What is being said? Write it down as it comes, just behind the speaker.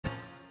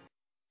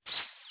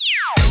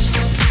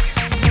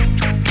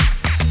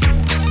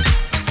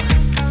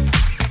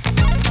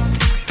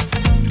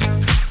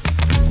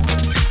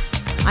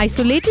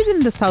Isolated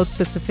in the South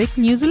Pacific,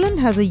 New Zealand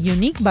has a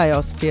unique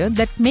biosphere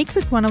that makes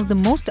it one of the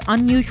most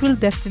unusual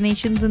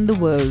destinations in the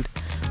world,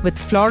 with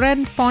flora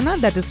and fauna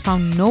that is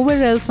found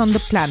nowhere else on the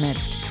planet.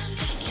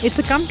 It's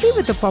a country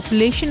with a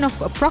population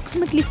of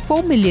approximately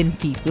 4 million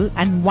people,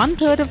 and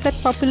 1/3 of that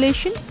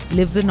population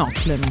lives in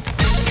Auckland.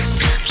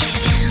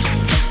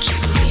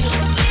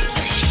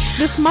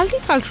 This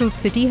multicultural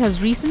city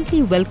has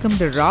recently welcomed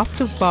a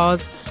raft of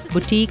bars,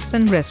 boutiques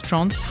and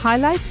restaurants,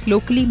 highlights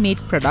locally made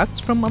products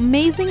from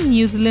amazing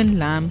New Zealand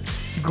lamb,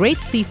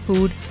 great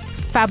seafood,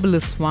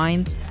 fabulous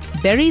wines,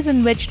 berries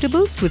and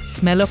vegetables with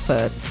smell of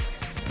earth.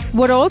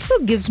 What also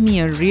gives me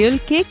a real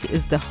kick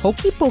is the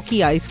hokey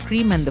pokey ice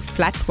cream and the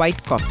flat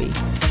white coffee.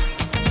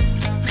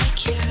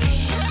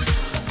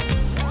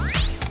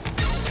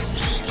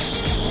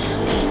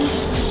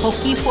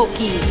 Hokey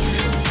pokey.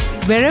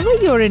 Wherever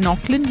you're in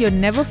Auckland, you're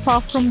never far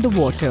from the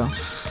water.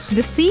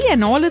 The sea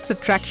and all its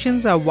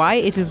attractions are why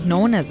it is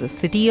known as a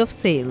city of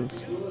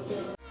sails.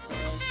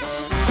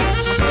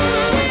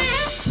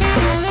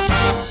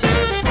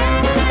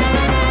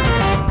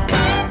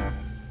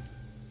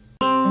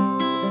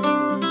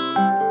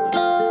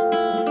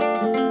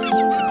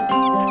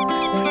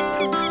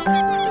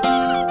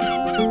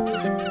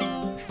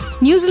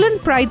 New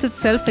Zealand prides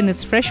itself in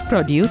its fresh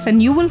produce,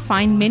 and you will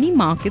find many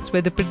markets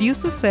where the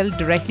producers sell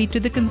directly to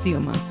the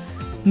consumer.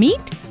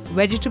 Meat,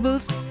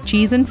 vegetables,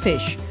 cheese and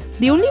fish.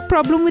 The only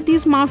problem with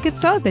these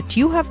markets are that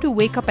you have to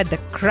wake up at the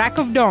crack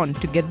of dawn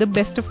to get the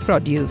best of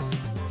produce.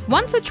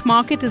 One such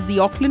market is the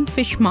Auckland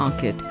Fish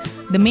Market.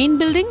 The main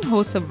building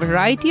hosts a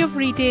variety of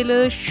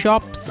retailers,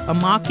 shops, a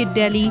market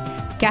deli,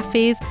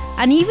 cafes,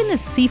 and even a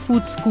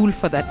seafood school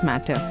for that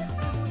matter.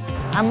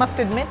 I must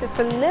admit it's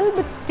a little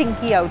bit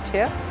stinky out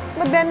here,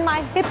 but then my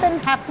hip and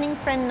happening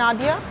friend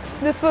Nadia,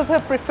 this was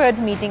her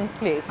preferred meeting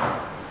place.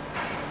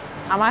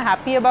 Am I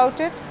happy about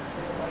it?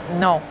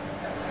 No.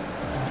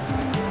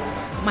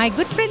 My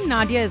good friend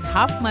Nadia is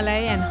half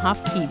Malay and half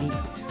Kiwi.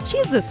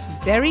 She's this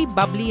very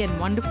bubbly and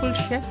wonderful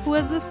chef who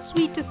has the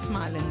sweetest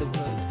smile in the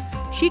world.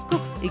 She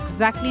cooks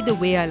exactly the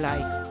way I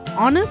like,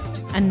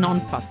 honest and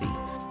non-fussy.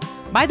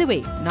 By the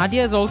way,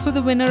 Nadia is also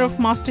the winner of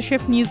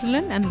MasterChef New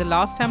Zealand, and the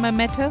last time I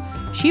met her,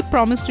 she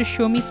promised to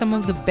show me some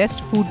of the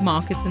best food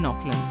markets in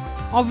Auckland.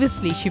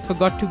 Obviously, she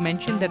forgot to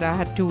mention that I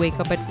had to wake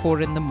up at 4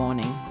 in the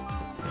morning.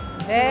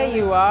 There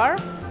you are.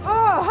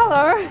 Oh,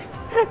 hello.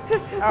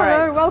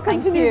 Hello, welcome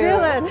to New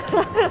Zealand.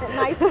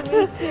 Nice to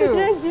meet you.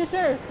 Yes, you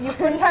too. You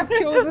couldn't have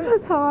chosen.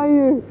 How are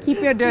you? Keep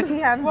your dirty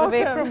hands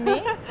away from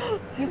me.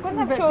 You couldn't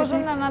have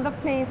chosen you... another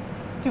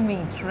place to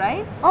meet,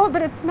 right? Oh,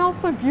 but it smells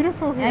so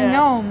beautiful here. I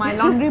know. My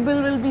laundry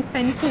bill will be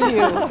sent to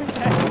you.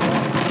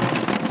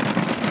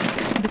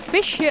 The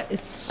fish here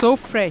is so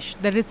fresh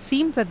that it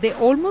seems that they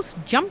almost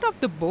jumped off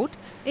the boat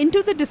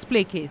into the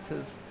display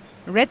cases.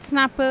 Red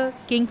snapper,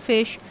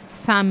 kingfish,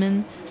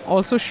 salmon,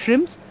 also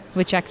shrimps,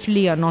 which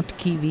actually are not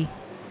Kiwi.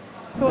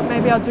 Thought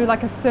maybe I'll do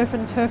like a surf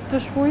and turf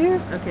dish for you.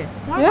 Okay.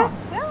 Yeah?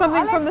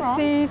 Something from the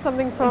sea,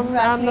 something from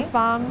the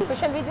farm. So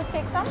shall we just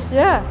take some?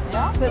 Yeah.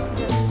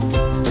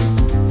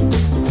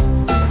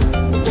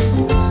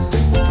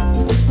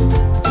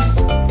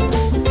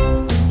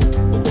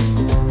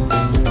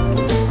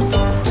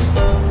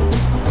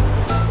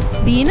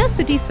 The inner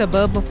city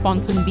suburb of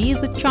Ponsonby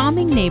is a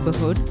charming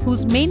neighborhood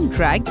whose main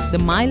drag, the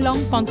mile-long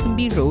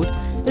Ponsonby Road,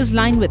 is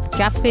lined with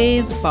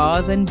cafes,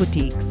 bars and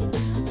boutiques.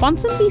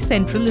 Ponsonby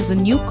Central is a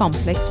new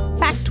complex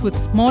packed with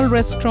small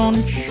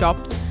restaurants,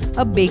 shops,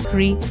 a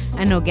bakery,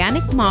 an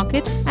organic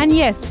market and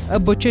yes, a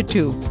butcher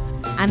too.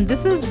 And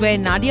this is where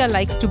Nadia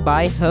likes to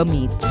buy her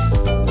meats.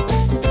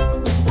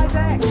 Hi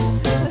Zach.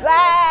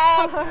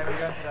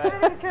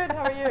 Zach! Good,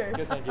 how are you?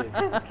 Good, thank you.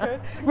 That's good.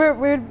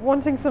 We're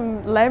wanting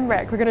some lamb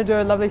rack. We're going to do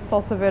a lovely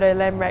salsa verde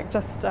lamb rack,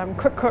 just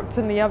quick cooked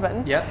in the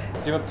oven. Yep.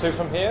 Do you want two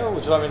from here, or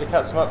would you like me to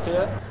cut some up for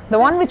you? The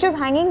one which is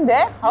hanging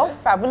there, how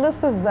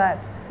fabulous is that?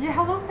 Yeah,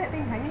 how long's that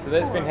been hanging So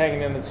that's been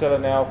hanging in the chiller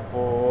now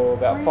for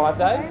about 5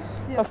 days.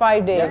 For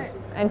 5 days. Yes.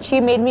 And she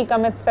made me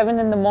come at 7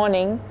 in the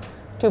morning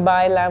to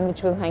buy lamb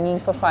which was hanging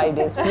for 5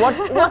 days.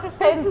 What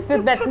sense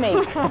did that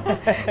make?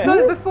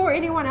 So before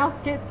anyone else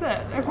gets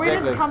it, if we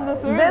didn't come this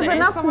early, there's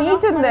enough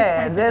meat in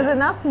there. There's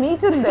enough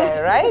meat in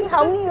there, right?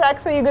 How many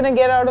racks are you going to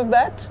get out of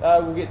that?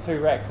 We'll get 2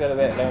 racks out of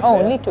that. Oh,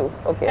 only 2.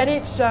 Okay. And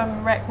each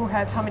rack will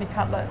have how many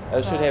cutlets?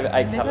 It should have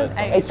 8 cutlets.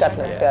 8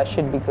 cutlets, yeah,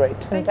 should be great.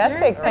 Thank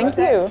Fantastic, you. thank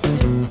you.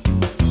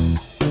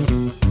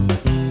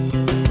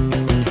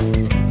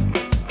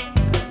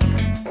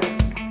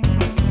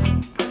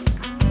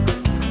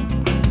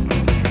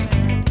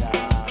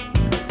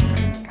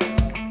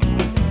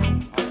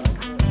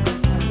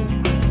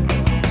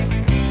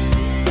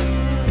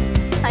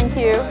 Thank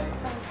you.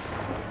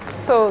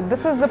 So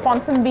this is the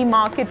Ponsonby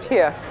market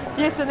here.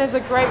 Yes, and there's a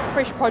great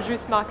fresh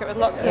produce market with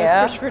lots of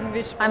fresh fruit and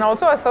vegetables. And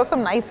also I saw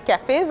some nice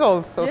cafes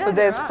also. Yeah, so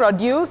there's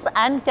produce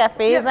and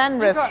cafes and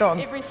we've got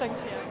restaurants. everything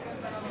here.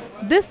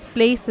 This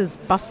place is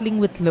bustling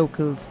with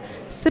locals,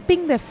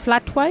 sipping their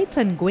flat whites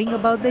and going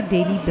about their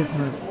daily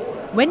business.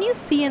 When you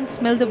see and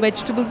smell the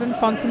vegetables in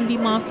Ponsonby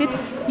Market,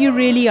 you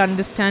really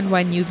understand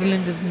why New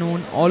Zealand is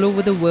known all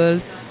over the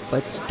world for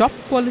its top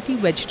quality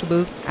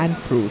vegetables and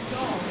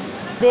fruits.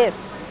 This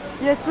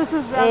Yes, this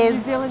is New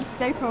Zealand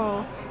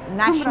staple.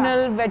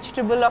 national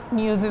vegetable of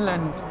New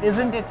Zealand.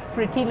 Isn't it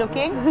pretty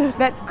looking?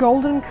 That's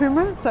golden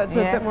kumara, so it's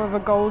a Yeah. bit more of a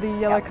goldy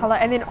yellow colour.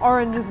 And then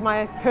orange is my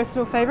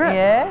personal favourite.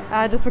 Yes.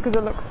 Just because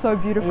it looks so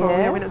beautiful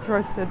when it's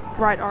roasted,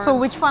 bright orange. So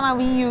which one are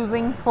we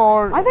using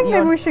for I think your...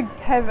 maybe we should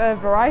have a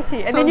variety,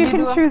 and So then you we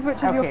can do a- choose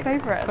which is your Okay,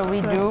 favourite. So we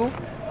do...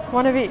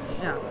 one of each.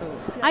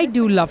 I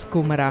do love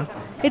kumara.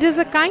 It is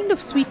a kind of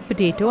sweet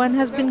potato and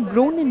has been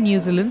grown in New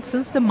Zealand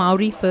since the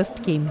Maori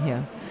first came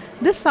here.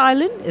 This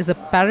island is a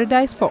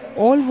paradise for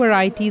all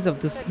varieties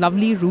of this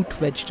lovely root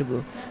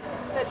vegetable.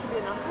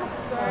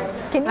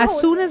 Can you As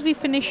hold- soon as we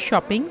finished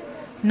shopping,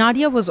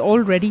 Nadia was all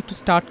ready to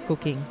start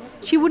cooking.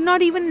 She would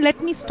not even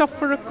let me stop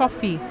for a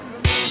coffee.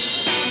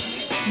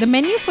 The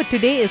menu for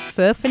today is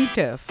surf and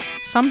turf,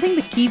 something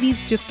the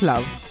Kiwis just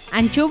love.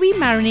 Anchovy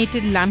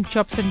marinated lamb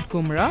chops and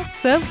kumara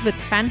served with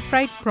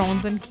pan-fried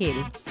prawns and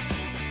kale.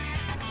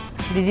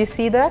 Did you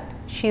see that?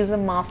 She's a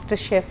master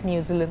chef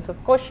New Zealand. So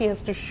of course she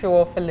has to show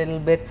off a little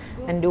bit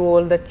and do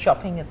all the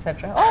chopping,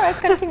 etc. All right,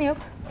 continue.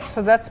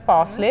 So that's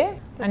parsley.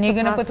 And you're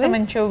going to put some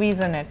anchovies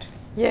in it.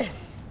 Yes.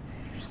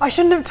 I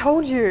shouldn't have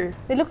told you.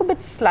 They look a bit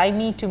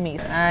slimy to me.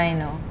 I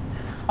know.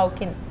 How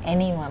can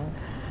anyone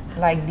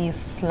like these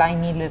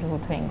slimy little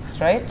things,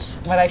 right?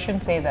 But I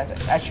shouldn't say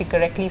that. As she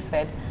correctly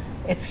said,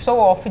 it's so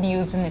often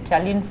used in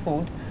Italian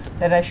food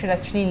that I should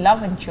actually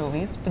love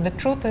anchovies. But the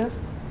truth is,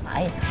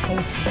 I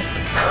hate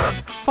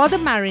them. For the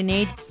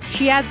marinade,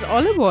 she adds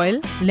olive oil,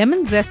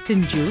 lemon zest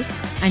and juice,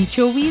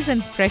 anchovies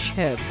and fresh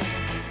herbs.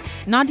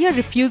 Nadia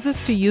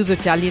refuses to use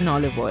Italian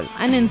olive oil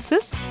and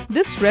insists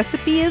this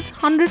recipe is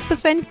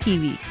 100%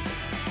 Kiwi.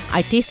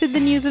 I tasted the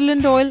New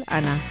Zealand oil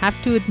and I have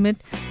to admit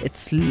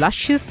it's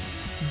luscious,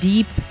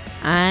 deep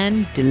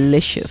and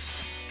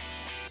delicious.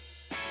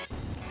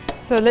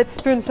 So let's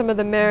spoon some of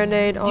the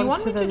marinade onto the lamb. Do you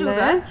want me to do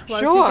that?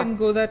 Whilst Sure. we can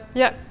go that.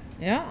 Yeah.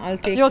 Yeah, I'll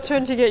take. Your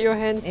turn to get your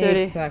hands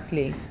dirty.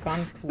 Exactly.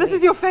 Can't This wait.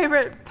 is your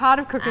favourite part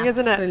of cooking,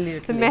 isn't it? Absolutely.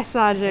 The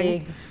massaging.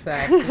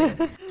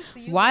 Exactly.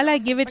 While I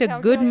give it a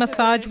good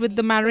massage with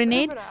the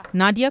marinade,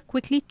 Nadia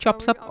quickly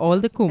chops up all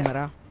the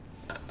kumara.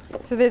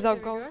 So there's our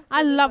goal.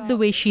 I love the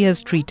way she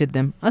has treated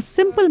them. A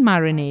simple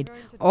marinade,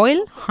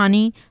 oil,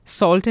 honey,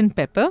 salt and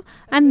pepper,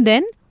 and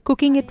then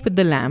cooking it with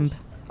the lamb.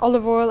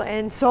 Olive oil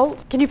and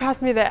salt. Can you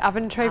pass me that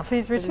oven tray,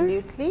 please, Ritu?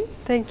 Absolutely.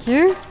 Thank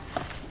you.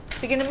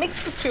 We're going to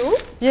mix the two.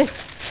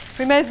 Yes.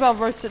 We may as well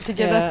roast it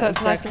together Yeah, so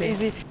it's nice exactly.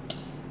 and easy.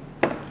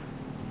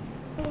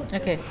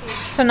 Okay.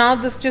 So now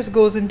this just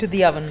goes into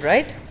the oven,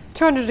 right?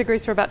 200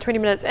 degrees for about 20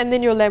 minutes, and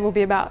then your lamb will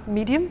be about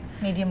medium.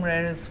 Medium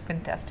rare is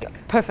fantastic.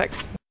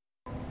 Perfect.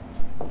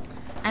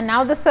 And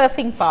now the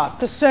surfing part.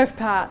 The surf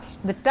part.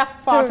 The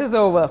tough part So- is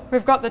over.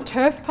 We've got the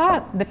turf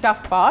part The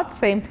tough part,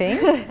 same thing.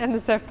 and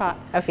the surf part.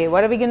 Okay,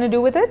 what are we going to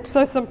do with it?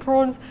 So some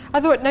prawns. I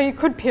thought, no, you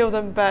could peel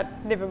them, but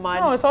never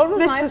mind. No, it's always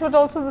Let's nice just- with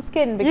also the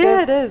skin because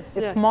Yeah, it is.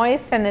 it's yeah.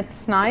 moist and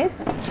it's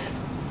nice.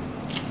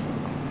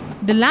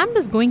 The lamb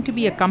is going to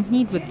be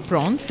accompanied with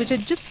prawns which are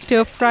just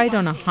stir-fried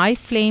on a high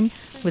flame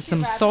with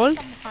some salt,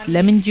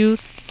 lemon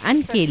juice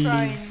and kale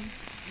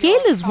leaves.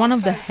 Kale is one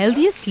of the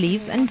healthiest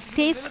leaves and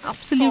tastes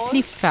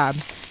absolutely fab.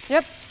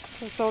 Yep.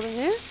 Some salt in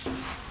here.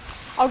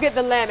 I'll get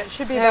the lamb. It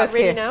should be about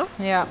ready now.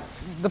 Yeah,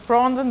 the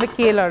prawns and the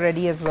kale are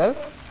ready as well.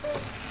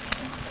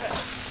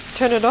 Let's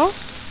turn it off.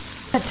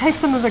 Taste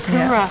some of the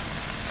kumara.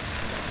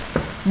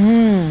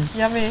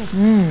 Yummy.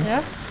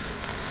 Yeah.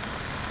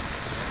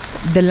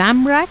 The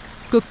lamb rack,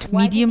 cooked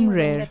medium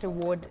rare,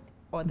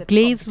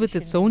 glazed with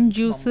its own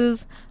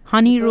juices,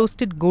 honey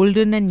roasted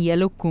golden and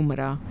yellow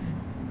kumara.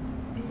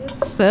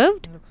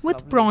 Served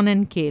with prawn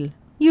and kale.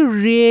 You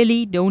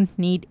really don't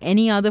need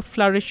any other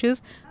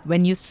flourishes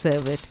when you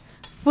serve it.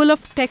 Full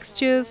of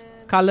textures,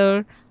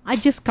 color, I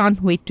just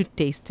can't wait to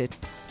taste it.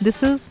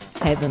 This is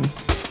heaven.